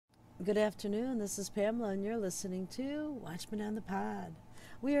Good afternoon. This is Pamela, and you're listening to Watchman on the Pod.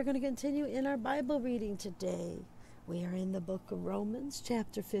 We are going to continue in our Bible reading today. We are in the book of Romans,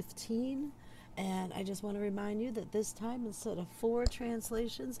 chapter 15. And I just want to remind you that this time, instead of 4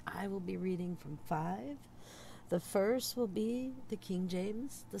 translations, I will be reading from 5. The first will be the King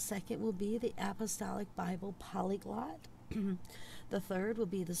James. The second will be the Apostolic Bible Polyglot. The third will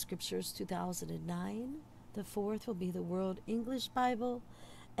be the Scriptures 2009. The fourth will be the World English Bible.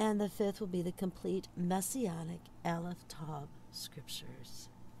 And the fifth will be the complete Messianic Aleph Tav Scriptures.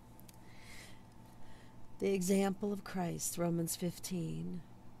 The example of Christ, Romans 15.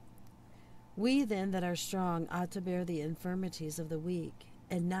 We then that are strong ought to bear the infirmities of the weak,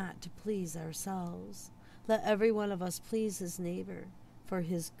 and not to please ourselves. Let every one of us please his neighbor, for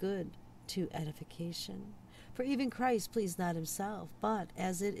his good to edification. For even Christ pleased not himself, but,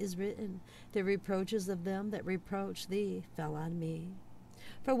 as it is written, the reproaches of them that reproach thee fell on me.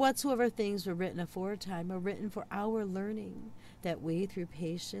 For whatsoever things were written aforetime were written for our learning, that we through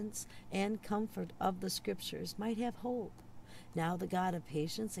patience and comfort of the Scriptures might have hope. Now the God of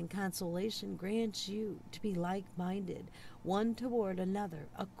patience and consolation grants you to be like-minded one toward another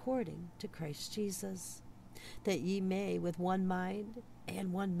according to Christ Jesus, that ye may with one mind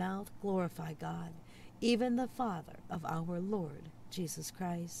and one mouth glorify God, even the Father of our Lord Jesus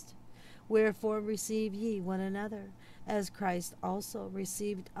Christ. Wherefore receive ye one another, as Christ also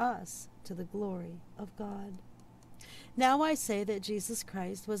received us to the glory of God. Now I say that Jesus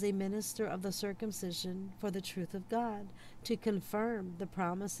Christ was a minister of the circumcision for the truth of God, to confirm the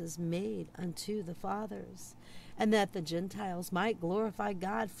promises made unto the fathers, and that the Gentiles might glorify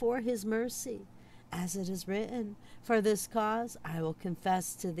God for his mercy. As it is written, For this cause I will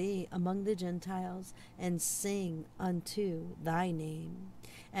confess to thee among the Gentiles, and sing unto thy name.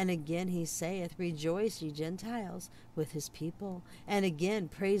 And again he saith, Rejoice, ye Gentiles, with his people. And again,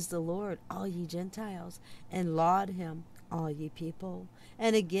 Praise the Lord, all ye Gentiles, and laud him, all ye people.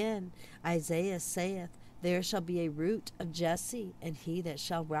 And again, Isaiah saith, There shall be a root of Jesse, and he that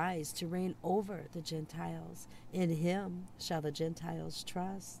shall rise to reign over the Gentiles. In him shall the Gentiles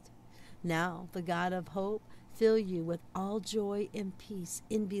trust. Now the God of hope fill you with all joy and peace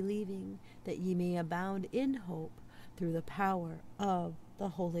in believing, that ye may abound in hope through the power of the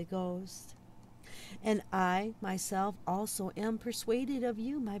Holy Ghost. And I myself also am persuaded of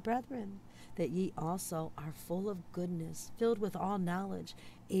you, my brethren, that ye also are full of goodness, filled with all knowledge,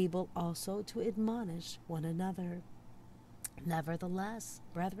 able also to admonish one another. Nevertheless,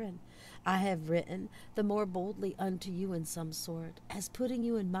 brethren, I have written the more boldly unto you in some sort, as putting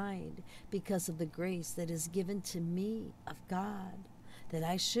you in mind, because of the grace that is given to me of God, that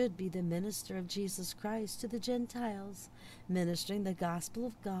I should be the minister of Jesus Christ to the Gentiles, ministering the gospel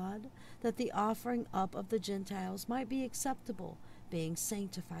of God, that the offering up of the Gentiles might be acceptable, being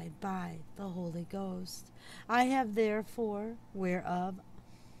sanctified by the Holy Ghost. I have therefore, whereof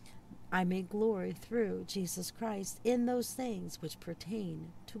I may glory through Jesus Christ in those things which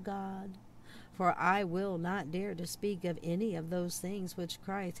pertain to God. For I will not dare to speak of any of those things which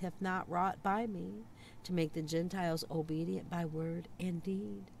Christ hath not wrought by me, to make the Gentiles obedient by word and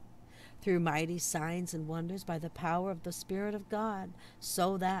deed, through mighty signs and wonders by the power of the Spirit of God,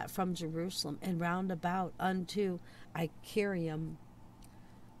 so that from Jerusalem and round about unto Icarium,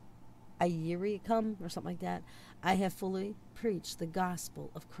 Illyricum, or something like that, I have fully preached the gospel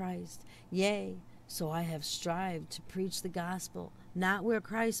of Christ. Yea, so I have strived to preach the gospel, not where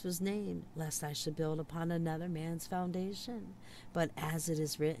Christ was named, lest I should build upon another man's foundation. But as it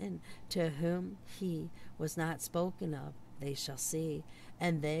is written, To whom he was not spoken of, they shall see,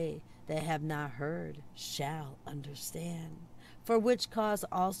 and they that have not heard shall understand. For which cause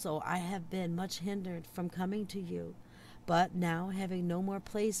also I have been much hindered from coming to you. But now, having no more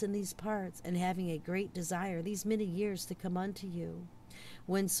place in these parts, and having a great desire these many years to come unto you,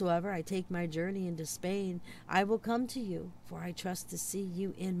 whensoever I take my journey into Spain, I will come to you, for I trust to see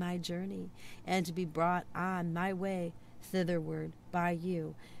you in my journey, and to be brought on my way thitherward by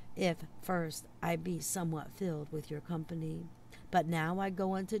you, if first I be somewhat filled with your company. But now I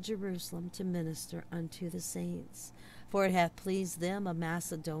go unto Jerusalem to minister unto the saints. For it hath pleased them of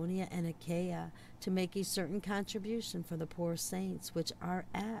Macedonia and Achaia to make a certain contribution for the poor saints which are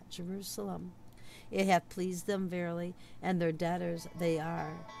at Jerusalem. It hath pleased them verily, and their debtors they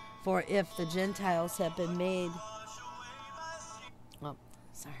are. For if the Gentiles have been made, oh,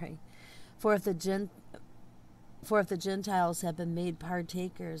 sorry, for if the Gentiles have been made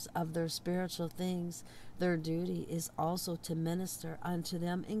partakers of their spiritual things, their duty is also to minister unto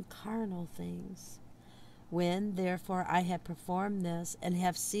them in carnal things. When, therefore, I have performed this, and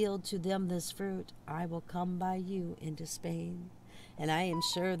have sealed to them this fruit, I will come by you into Spain. And I am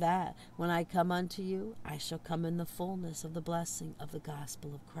sure that when I come unto you, I shall come in the fullness of the blessing of the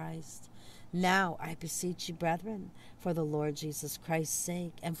gospel of Christ. Now I beseech you, brethren, for the Lord Jesus Christ's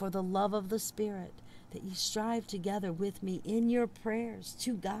sake, and for the love of the Spirit, that ye strive together with me in your prayers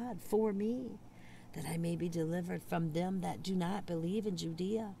to God for me, that I may be delivered from them that do not believe in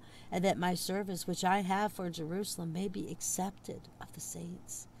Judea, and that my service which I have for Jerusalem may be accepted of the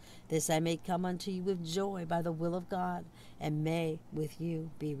saints. This I may come unto you with joy by the will of God, and may with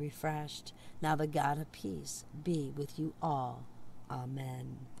you be refreshed. Now the God of peace be with you all.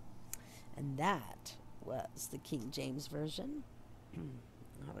 Amen. And that was the King James Version.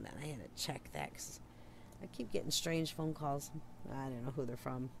 Hold on, I had to check that because I keep getting strange phone calls. I don't know who they're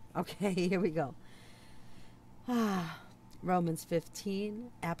from. Okay, here we go. Romans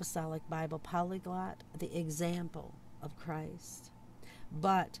 15, Apostolic Bible Polyglot, the example of Christ.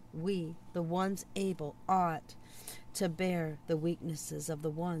 But we, the ones able, ought to bear the weaknesses of the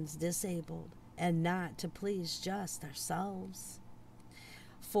ones disabled, and not to please just ourselves.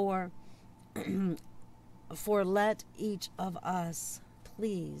 For let each of us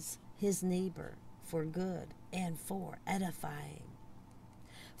please his neighbor for good and for edifying.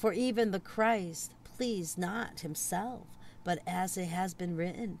 For even the Christ pleased not himself, but as it has been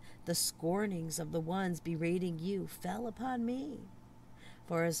written, the scornings of the ones berating you fell upon me.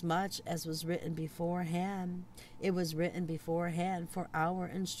 For as much as was written beforehand, it was written beforehand for our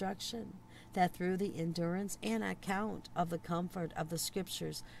instruction, that through the endurance and account of the comfort of the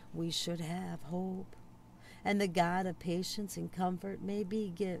Scriptures we should have hope. And the God of patience and comfort may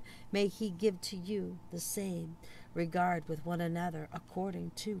he give to you the same regard with one another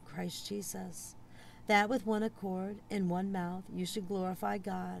according to Christ Jesus, that with one accord in one mouth you should glorify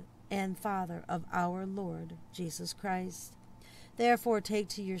God and Father of our Lord Jesus Christ. Therefore take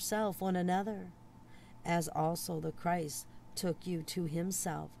to yourself one another, as also the Christ took you to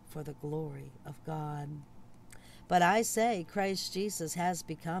himself for the glory of God. But I say, Christ Jesus has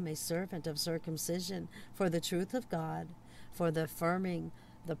become a servant of circumcision for the truth of God, for the affirming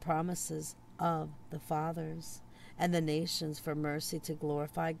the promises of the fathers, and the nations for mercy to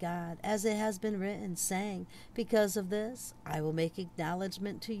glorify God, as it has been written, saying, because of this I will make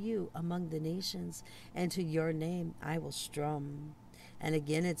acknowledgement to you among the nations, and to your name I will strum. And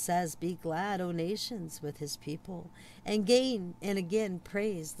again it says, be glad, O nations, with his people, and again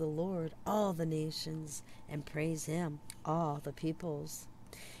praise the Lord, all the nations, and praise him, all the peoples.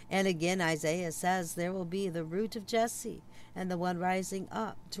 And again Isaiah says, there will be the root of Jesse, and the one rising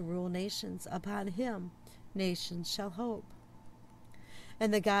up to rule nations. Upon him nations shall hope.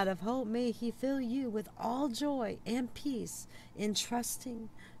 And the God of hope, may he fill you with all joy and peace in trusting,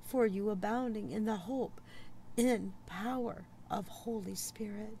 for you abounding in the hope in power of Holy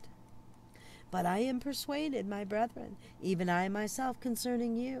Spirit. But I am persuaded, my brethren, even I myself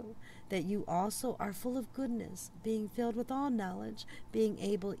concerning you, that you also are full of goodness, being filled with all knowledge, being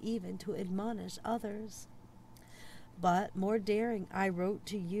able even to admonish others. But more daring I wrote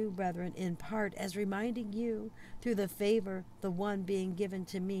to you, brethren, in part as reminding you, through the favor the one being given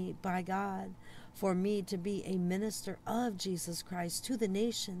to me by God, for me to be a minister of Jesus Christ to the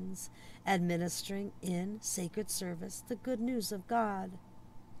nations, administering in sacred service the good news of God,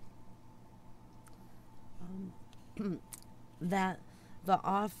 that the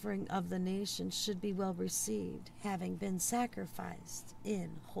offering of the nations should be well received, having been sacrificed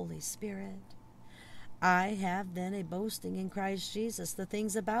in Holy Spirit. I have then a boasting in Christ Jesus, the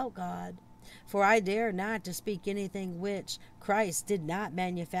things about God. For I dare not to speak anything which Christ did not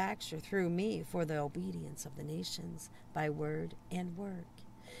manufacture through me for the obedience of the nations by word and work,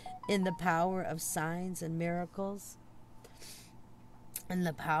 in the power of signs and miracles, in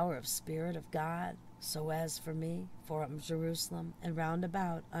the power of Spirit of God, so as for me, from Jerusalem and round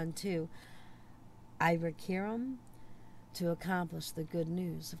about unto Illyricum, to accomplish the good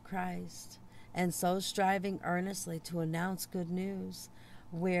news of Christ. And so striving earnestly to announce good news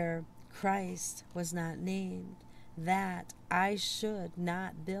where Christ was not named, that I should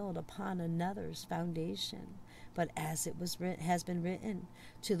not build upon another's foundation, but as it has been written,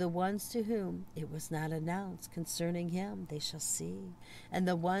 to the ones to whom it was not announced concerning him they shall see, and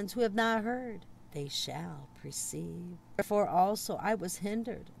the ones who have not heard they shall perceive. Therefore also I was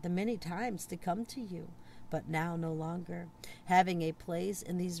hindered the many times to come to you, but now no longer, having a place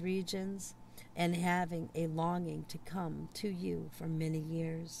in these regions, and having a longing to come to you for many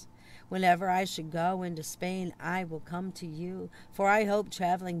years. Whenever I should go into Spain, I will come to you, for I hope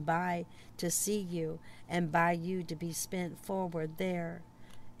traveling by to see you, and by you to be spent forward there,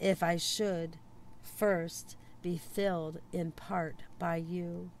 if I should first be filled in part by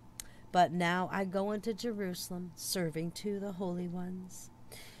you. But now I go into Jerusalem, serving to the holy ones.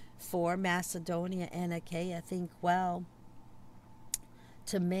 For Macedonia and Achaia think well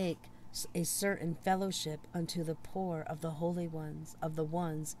to make a certain fellowship unto the poor of the holy ones, of the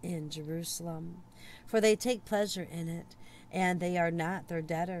ones in Jerusalem. For they take pleasure in it, and they are not their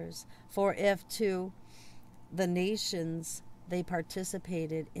debtors. For if to the nations they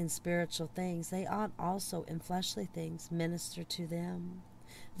participated in spiritual things, they ought also in fleshly things minister to them.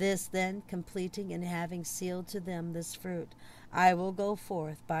 This then, completing and having sealed to them this fruit, I will go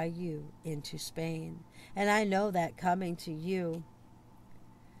forth by you into Spain. And I know that coming to you,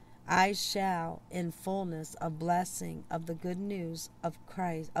 I shall, in fullness of blessing of the good news of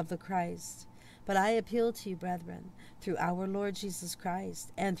the Christ. But I appeal to you, brethren, through our Lord Jesus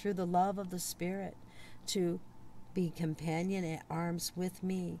Christ, and through the love of the Spirit, to be companion at arms with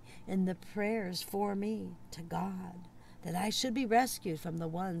me in the prayers for me to God, that I should be rescued from the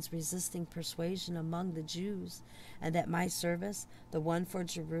ones resisting persuasion among the Jews, and that my service, the one for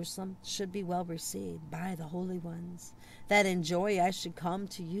Jerusalem, should be well received by the holy ones, that in joy I should come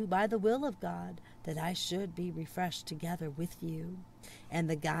to you by the will of God, that I should be refreshed together with you, and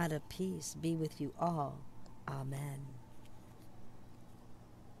the God of peace be with you all. Amen.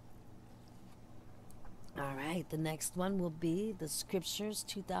 All right, the next one will be the Scriptures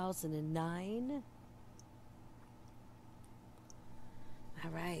 2009.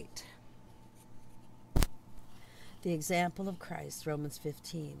 All right. The example of Christ, Romans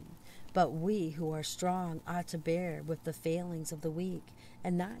 15. But we who are strong ought to bear with the failings of the weak,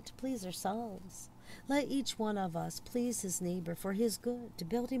 and not to please ourselves. Let each one of us please his neighbor for his good, to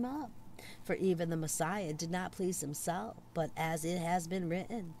build him up. For even the Messiah did not please himself, but as it has been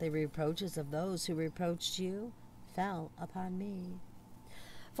written, the reproaches of those who reproached you fell upon me.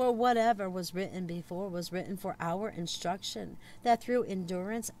 For whatever was written before was written for our instruction, that through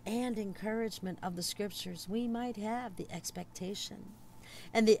endurance and encouragement of the Scriptures we might have the expectation.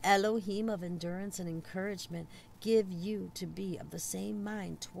 And the Elohim of endurance and encouragement give you to be of the same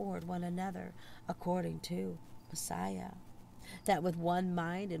mind toward one another, according to Messiah, that with one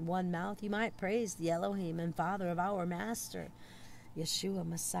mind and one mouth you might praise the Elohim and Father of our Master, Yeshua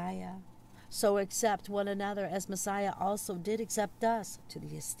Messiah. So accept one another as Messiah also did accept us, to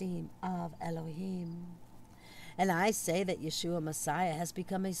the esteem of Elohim. And I say that Yeshua Messiah has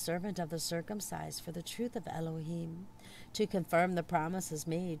become a servant of the circumcised for the truth of Elohim, to confirm the promises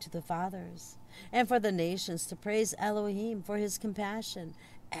made to the fathers, and for the nations to praise Elohim for his compassion,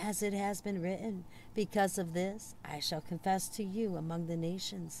 as it has been written, because of this I shall confess to you among the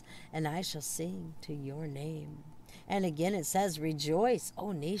nations, and I shall sing to your name. And again it says, rejoice,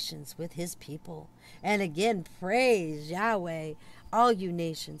 O nations, with his people. And again, praise Yahweh, all you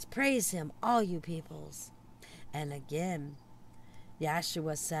nations. Praise him, all you peoples. And again,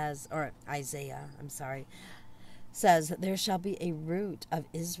 Yeshua says, or Isaiah, says, there shall be a root of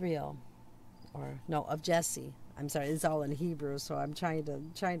Israel, of Jesse. It's all in Hebrew, so I'm trying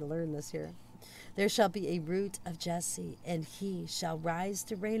to learn this here. There shall be a root of Jesse, and he shall rise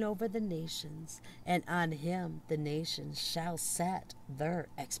to reign over the nations, and on him the nations shall set their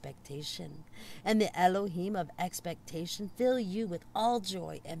expectation. And the Elohim of expectation fill you with all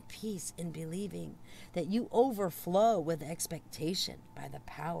joy and peace in believing, that you overflow with expectation by the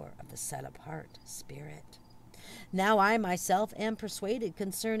power of the set-apart Spirit. Now I myself am persuaded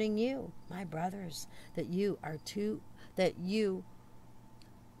concerning you, my brothers, that you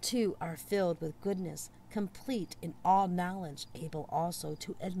too are filled with goodness, complete in all knowledge, able also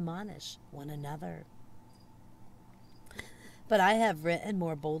to admonish one another. But I have written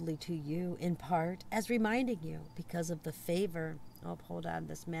more boldly to you, in part, as reminding you, because of the favor. Oh, hold on,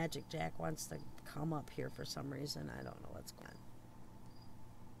 this Magic Jack wants to come up here for some reason. I don't know what's going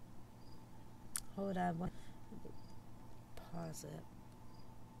on. Hold on. Pause it.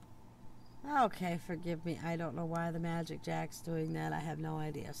 Okay, forgive me. I don't know why the Magic Jack's doing that. I have no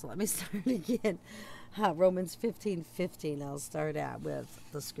idea. So let me start again. Romans 15:15. I'll start out with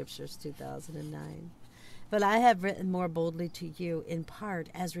the Scriptures 2009. But I have written more boldly to you, in part,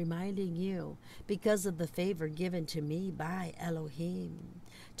 as reminding you, because of the favor given to me by Elohim,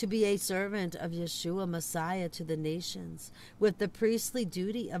 to be a servant of Yeshua Messiah to the nations, with the priestly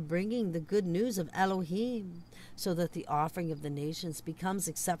duty of bringing the good news of Elohim, so that the offering of the nations becomes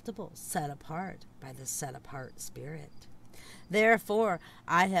acceptable, set apart by the set-apart Spirit. Therefore,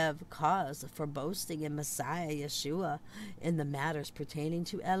 I have cause for boasting in Messiah Yeshua in the matters pertaining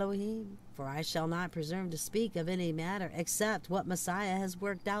to Elohim. For I shall not presume to speak of any matter except what Messiah has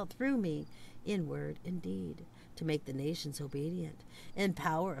worked out through me, in word and deed, to make the nations obedient, in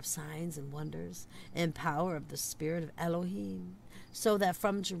power of signs and wonders, in power of the Spirit of Elohim, so that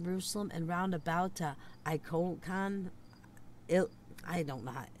from Jerusalem and round about to Iconium, I don't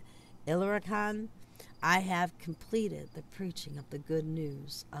know, Illyricum, I have completed the preaching of the good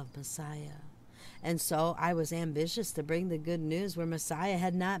news of Messiah. And so I was ambitious to bring the good news where Messiah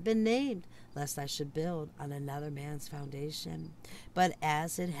had not been named, lest I should build on another man's foundation. But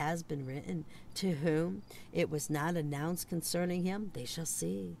as it has been written, to whom it was not announced concerning him, they shall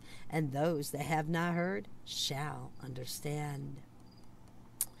see, and those that have not heard shall understand.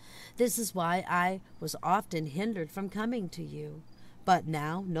 This is why I was often hindered from coming to you. But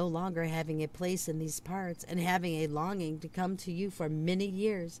now, no longer having a place in these parts, and having a longing to come to you for many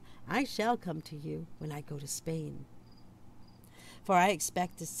years, I shall come to you when I go to Spain. For I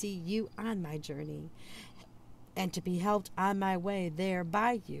expect to see you on my journey, and to be helped on my way there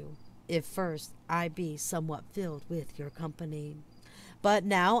by you, if first I be somewhat filled with your company. But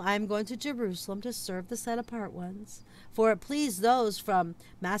now I am going to Jerusalem to serve the set-apart ones. For it pleased those from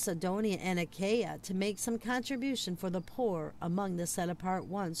Macedonia and Achaia to make some contribution for the poor among the set-apart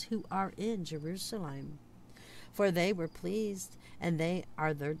ones who are in Jerusalem. For they were pleased, and they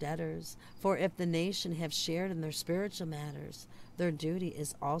are their debtors. For if the nation have shared in their spiritual matters, their duty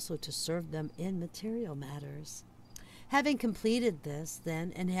is also to serve them in material matters. Having completed this,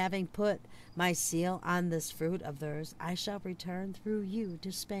 then, and having put my seal on this fruit of theirs, I shall return through you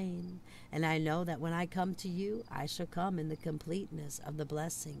to Spain. And I know that when I come to you, I shall come in the completeness of the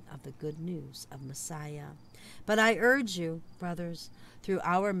blessing of the good news of Messiah. But I urge you, brothers, through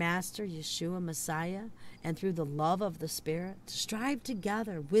our Master Yeshua Messiah, and through the love of the Spirit, to strive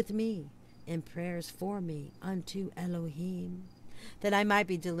together with me in prayers for me unto Elohim, that I might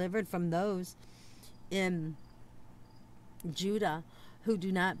be delivered from those in Judah who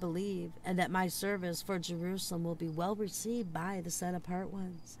do not believe, and that my service for Jerusalem will be well received by the set-apart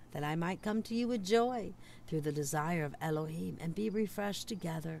ones, that I might come to you with joy through the desire of Elohim, and be refreshed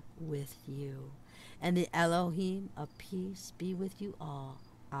together with you. And the Elohim of peace be with you all.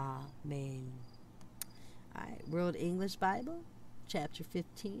 Amen. All right, World English Bible, chapter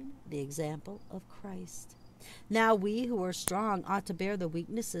 15, the example of Christ. Now we who are strong ought to bear the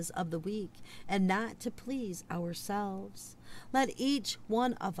weaknesses of the weak, and not to please ourselves. Let each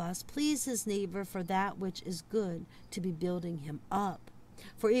one of us please his neighbor for that which is good, to be building him up.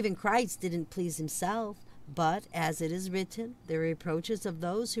 For even Christ didn't please himself, but, as it is written, the reproaches of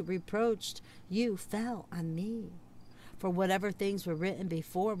those who reproached you fell on me. For whatever things were written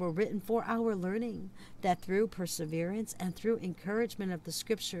before were written for our learning, that through perseverance and through encouragement of the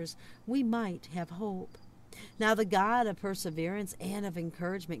Scriptures we might have hope. Now the God of perseverance and of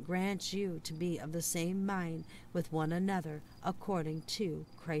encouragement grant you to be of the same mind with one another, according to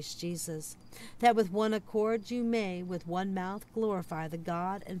Christ Jesus, that with one accord you may with one mouth glorify the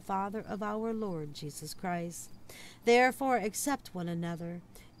God and Father of our Lord Jesus Christ. Therefore accept one another,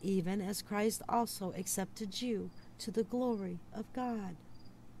 even as Christ also accepted you, to the glory of God.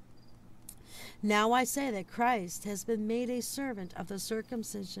 Now I say that Christ has been made a servant of the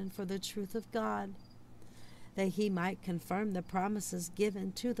circumcision for the truth of God, that he might confirm the promises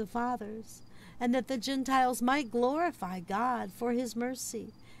given to the fathers, and that the Gentiles might glorify God for his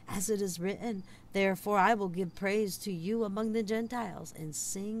mercy. As it is written, therefore I will give praise to you among the Gentiles, and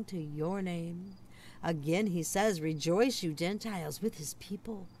sing to your name. Again he says, rejoice, you Gentiles, with his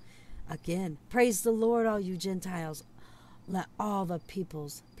people. Again, praise the Lord, all you Gentiles. Let all the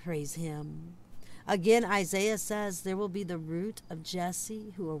peoples praise him. Again, Isaiah says, there will be the root of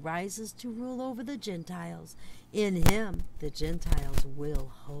Jesse who arises to rule over the Gentiles. In him the Gentiles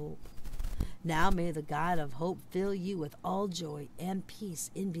will hope. Now may the God of hope fill you with all joy and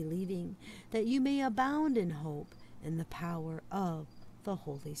peace in believing, that you may abound in hope in the power of the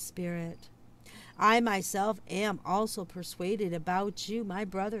Holy Spirit. I myself am also persuaded about you, my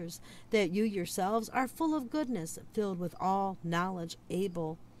brothers, that you yourselves are full of goodness, filled with all knowledge,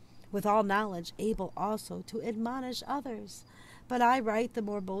 able also to admonish others. But I write the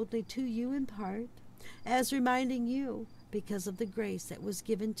more boldly to you in part, as reminding you, because of the grace that was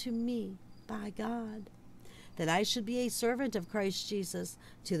given to me by God, that I should be a servant of Christ Jesus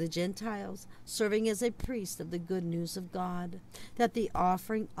to the Gentiles, serving as a priest of the good news of God, that the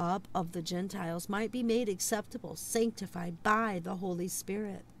offering up of the Gentiles might be made acceptable, sanctified by the Holy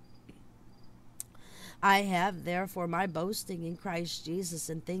Spirit. I have therefore my boasting in Christ Jesus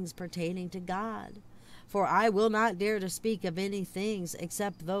in things pertaining to God. For I will not dare to speak of any things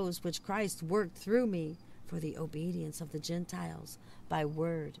except those which Christ worked through me for the obedience of the Gentiles by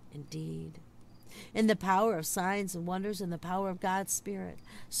word and deed, in the power of signs and wonders, in the power of God's Spirit,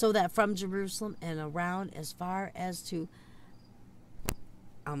 so that from Jerusalem and around as far as to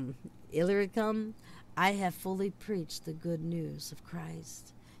Illyricum, I have fully preached the good news of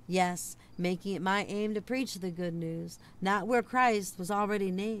Christ. Yes, making it my aim to preach the good news, not where Christ was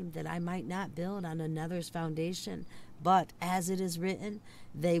already named, that I might not build on another's foundation, but as it is written,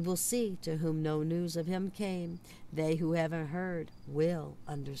 they will see to whom no news of him came. They who haven't heard will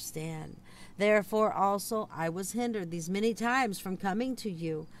understand. Therefore also I was hindered these many times from coming to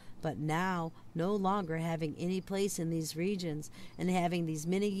you. But now, no longer having any place in these regions, and having these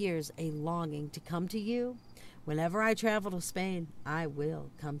many years a longing to come to you, whenever I travel to Spain, I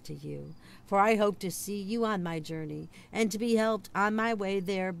will come to you. For I hope to see you on my journey, and to be helped on my way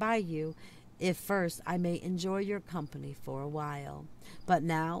there by you, if first I may enjoy your company for a while. But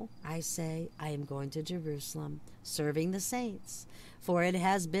now, I say, I am going to Jerusalem, serving the saints. For it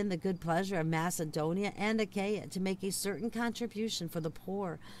has been the good pleasure of Macedonia and Achaia to make a certain contribution for the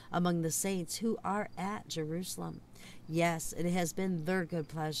poor among the saints who are at Jerusalem. Yes, it has been their good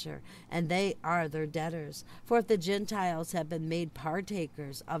pleasure, and they are their debtors. For if the Gentiles have been made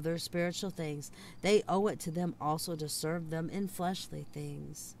partakers of their spiritual things, they owe it to them also to serve them in fleshly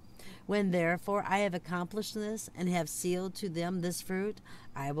things. When therefore I have accomplished this, and have sealed to them this fruit,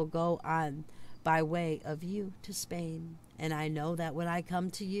 I will go on by way of you to Spain. And I know that when I come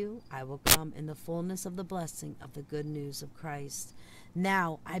to you, I will come in the fullness of the blessing of the good news of Christ.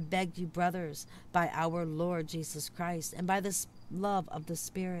 Now I beg you, brothers, by our Lord Jesus Christ, and by the love of the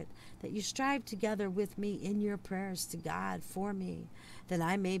Spirit, that you strive together with me in your prayers to God for me, that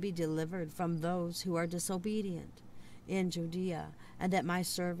I may be delivered from those who are disobedient in Judea, and that my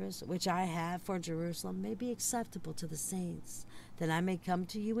service, which I have for Jerusalem, may be acceptable to the saints, that I may come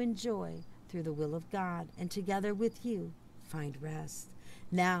to you in joy through the will of God, and together with you find rest.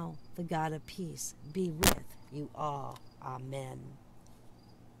 Now the God of peace be with you all. Amen.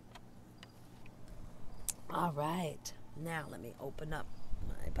 All right, now let me open up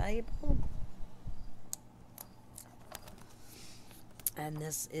my Bible. And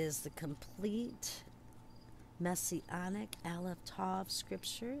this is the complete Messianic Aleph Tav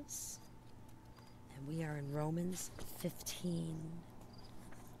scriptures. And we are in Romans 15.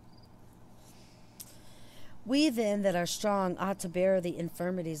 We then that are strong ought to bear the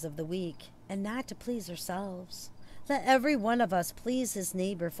infirmities of the weak, and not to please ourselves. Let every one of us please his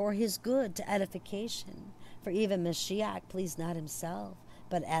neighbor for his good to edification. For even Mashiach pleased not himself,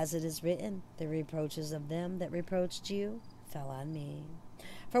 but as it is written, the reproaches of them that reproached you fell on me.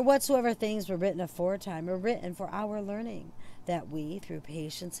 For whatsoever things were written aforetime were written for our learning, that we, through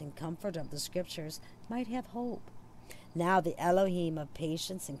patience and comfort of the Scriptures, might have hope. Now the Elohim of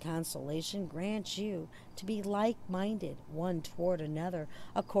patience and consolation grant you to be like-minded one toward another,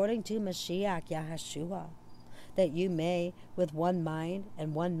 according to Mashiach Yahashua, that you may, with one mind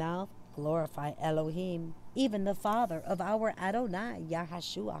and one mouth, glorify Elohim, even the Father of our Adonai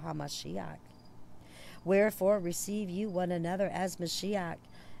Yahashua HaMashiach. Wherefore receive you one another as Mashiach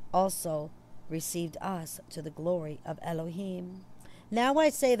also received us to the glory of Elohim. Now I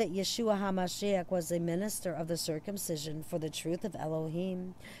say that Yeshua HaMashiach was a minister of the circumcision for the truth of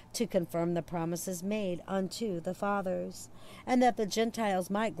Elohim, to confirm the promises made unto the fathers, and that the Gentiles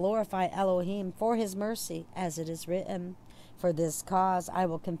might glorify Elohim for his mercy, as it is written, For this cause I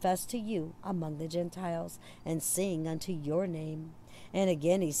will confess to you among the Gentiles, and sing unto your name. And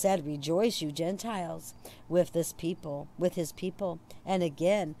again he said, Rejoice, you Gentiles, with his people. And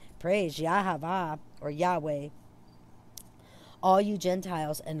again, praise Yahavah, or Yahweh, all you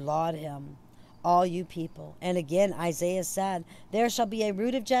Gentiles, and laud him, all you people. And again Isaiah said, There shall be a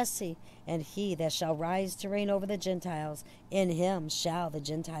root of Jesse, and he that shall rise to reign over the Gentiles, in him shall the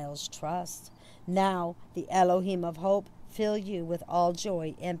Gentiles trust. Now the Elohim of hope fill you with all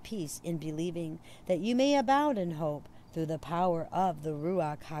joy and peace in believing, that you may abound in hope, through the power of the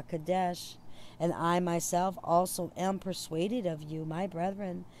Ruach HaKodesh. And I myself also am persuaded of you, my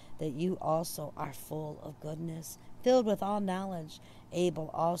brethren, that you also are full of goodness, filled with all knowledge, able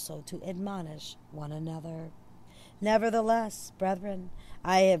also to admonish one another. Nevertheless, brethren,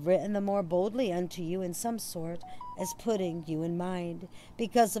 I have written the more boldly unto you in some sort, as putting you in mind,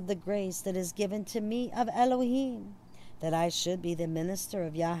 because of the grace that is given to me of Elohim, that I should be the minister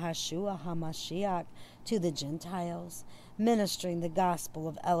of Yahashua HaMashiach to the Gentiles, ministering the gospel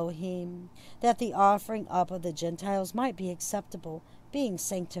of Elohim, that the offering up of the Gentiles might be acceptable, being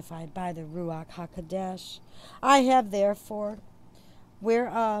sanctified by the Ruach HaKodesh. I have therefore,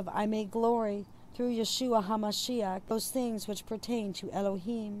 whereof I may glory, through Yeshua HaMashiach, those things which pertain to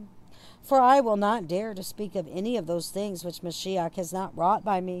Elohim. For I will not dare to speak of any of those things which Mashiach has not wrought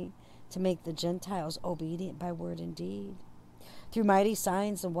by me, to make the Gentiles obedient by word and deed, through mighty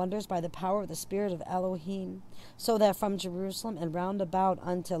signs and wonders by the power of the Spirit of Elohim, so that from Jerusalem and round about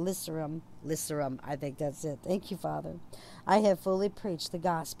unto Lissaram, I think that's it. Thank you, Father. I have fully preached the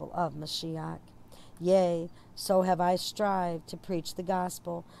gospel of Mashiach. Yea, so have I strived to preach the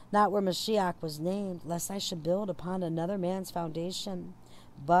gospel, not where Mashiach was named, lest I should build upon another man's foundation.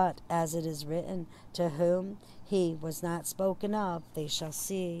 But, as it is written, to whom he was not spoken of, they shall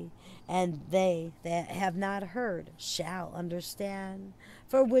see, and they that have not heard shall understand.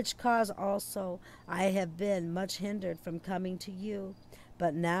 For which cause also I have been much hindered from coming to you.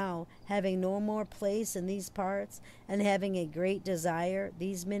 But now, having no more place in these parts, and having a great desire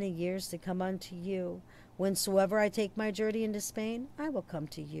these many years to come unto you, whensoever I take my journey into Spain, I will come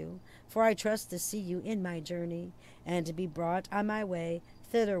to you, for I trust to see you in my journey, and to be brought on my way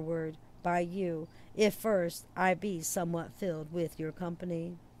thitherward by you, if first I be somewhat filled with your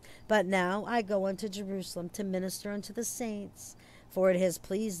company. But now I go unto Jerusalem to minister unto the saints, for it has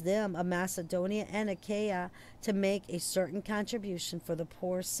pleased them of Macedonia and Achaia to make a certain contribution for the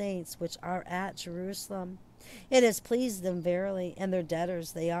poor saints which are at Jerusalem. It has pleased them verily, and their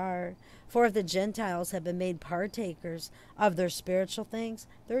debtors they are. For if the Gentiles have been made partakers of their spiritual things,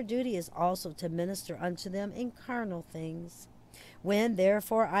 their duty is also to minister unto them in carnal things. When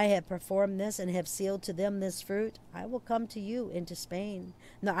therefore I have performed this and have sealed to them this fruit, I will come to you into Spain.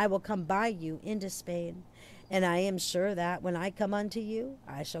 No, I will come by you into Spain. And I am sure that when I come unto you,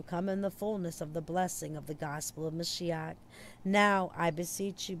 I shall come in the fullness of the blessing of the gospel of Mashiach. Now I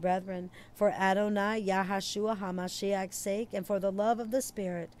beseech you, brethren, for Adonai Yahashua HaMashiach's sake, and for the love of the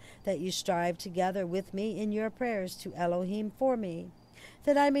Spirit, that you strive together with me in your prayers to Elohim for me,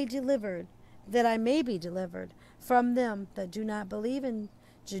 that I may be delivered from them that do not believe in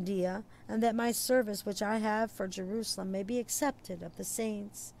Judea, and that my service which I have for Jerusalem may be accepted of the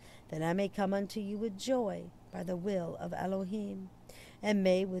saints, that I may come unto you with joy by the will of Elohim, and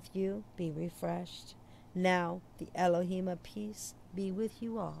may with you be refreshed. Now the Elohim of peace be with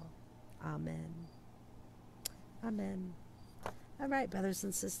you all. Amen. Amen. All right, brothers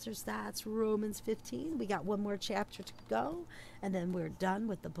and sisters, that's Romans 15. We got one more chapter to go, and then we're done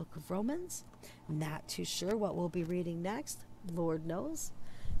with the book of Romans. Not too sure what we'll be reading next. Lord knows,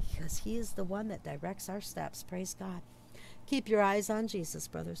 because he is the one that directs our steps. Praise God. Keep your eyes on Jesus,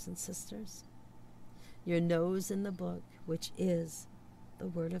 brothers and sisters. Your nose in the book, which is the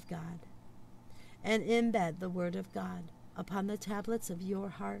Word of God. And embed the Word of God upon the tablets of your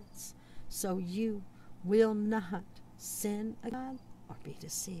hearts, so you will not sin again or be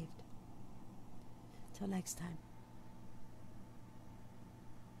deceived. Till next time.